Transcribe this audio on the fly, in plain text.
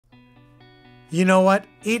You know what?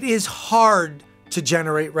 It is hard to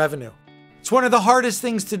generate revenue. It's one of the hardest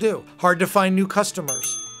things to do. Hard to find new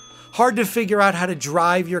customers. Hard to figure out how to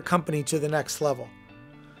drive your company to the next level.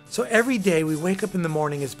 So every day we wake up in the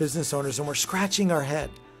morning as business owners and we're scratching our head.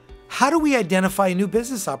 How do we identify a new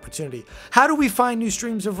business opportunity? How do we find new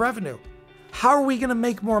streams of revenue? How are we going to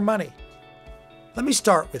make more money? Let me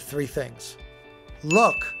start with 3 things.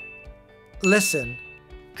 Look, listen,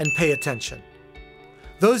 and pay attention.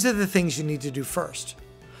 Those are the things you need to do first.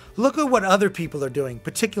 Look at what other people are doing,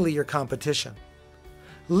 particularly your competition.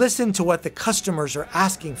 Listen to what the customers are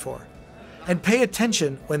asking for, and pay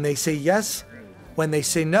attention when they say yes, when they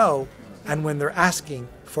say no, and when they're asking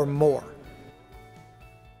for more.